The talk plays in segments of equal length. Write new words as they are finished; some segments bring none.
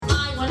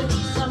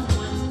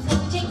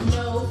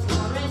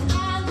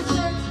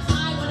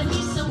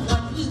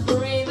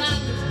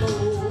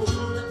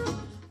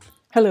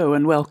Hello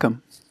and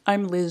welcome.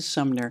 I'm Liz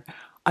Sumner.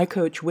 I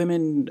coach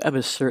women of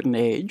a certain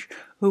age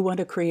who want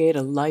to create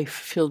a life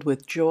filled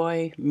with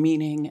joy,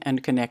 meaning,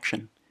 and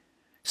connection.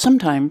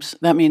 Sometimes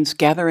that means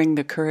gathering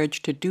the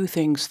courage to do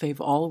things they've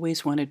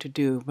always wanted to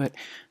do, but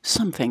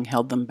something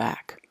held them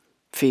back.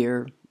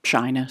 Fear,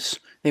 shyness,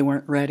 they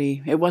weren't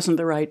ready, it wasn't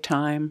the right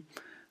time,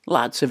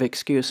 lots of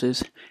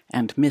excuses,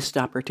 and missed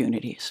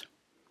opportunities.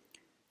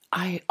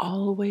 I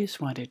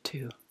always wanted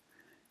to.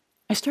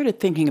 I started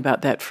thinking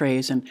about that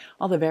phrase and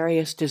all the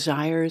various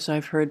desires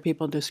I've heard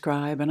people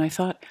describe, and I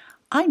thought,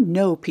 I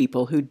know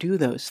people who do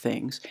those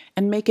things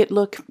and make it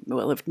look,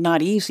 well, if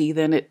not easy,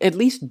 then at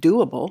least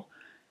doable.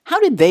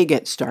 How did they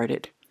get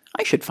started?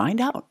 I should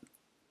find out.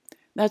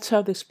 That's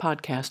how this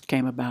podcast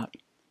came about.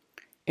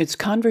 It's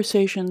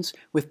conversations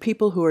with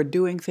people who are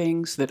doing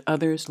things that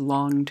others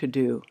long to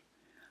do.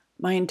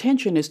 My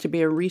intention is to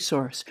be a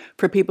resource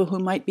for people who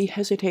might be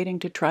hesitating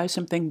to try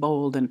something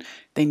bold and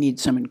they need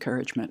some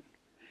encouragement.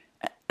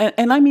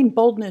 And I mean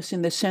boldness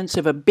in the sense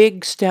of a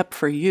big step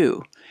for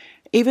you.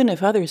 Even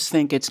if others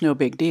think it's no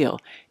big deal,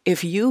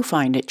 if you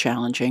find it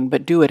challenging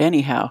but do it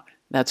anyhow,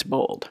 that's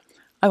bold.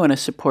 I want to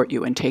support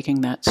you in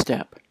taking that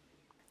step.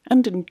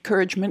 And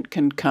encouragement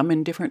can come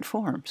in different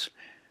forms.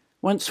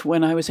 Once,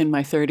 when I was in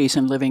my 30s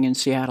and living in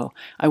Seattle,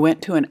 I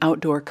went to an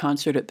outdoor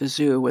concert at the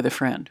zoo with a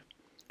friend.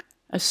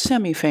 A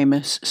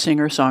semi-famous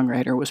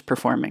singer-songwriter was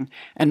performing,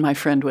 and my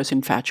friend was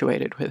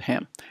infatuated with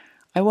him.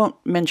 I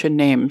won't mention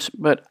names,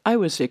 but I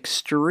was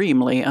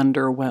extremely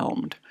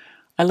underwhelmed.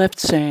 I left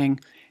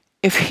saying,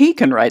 if he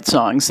can write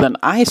songs, then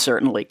I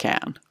certainly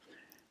can.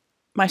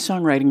 My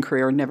songwriting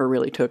career never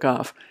really took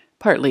off,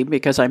 partly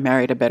because I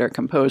married a better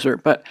composer,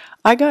 but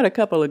I got a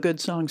couple of good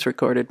songs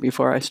recorded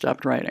before I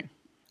stopped writing.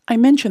 I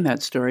mention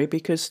that story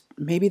because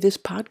maybe this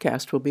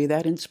podcast will be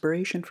that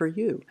inspiration for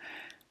you.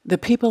 The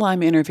people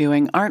I'm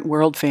interviewing aren't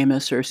world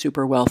famous or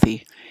super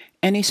wealthy.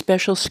 Any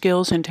special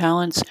skills and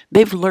talents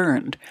they've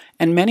learned,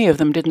 and many of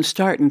them didn't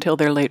start until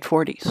their late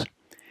 40s.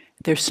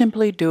 They're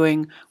simply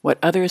doing what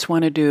others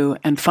want to do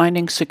and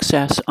finding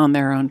success on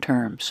their own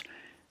terms.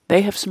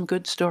 They have some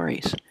good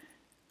stories.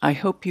 I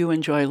hope you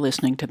enjoy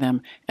listening to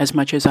them as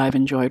much as I've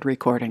enjoyed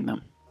recording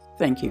them.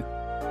 Thank you.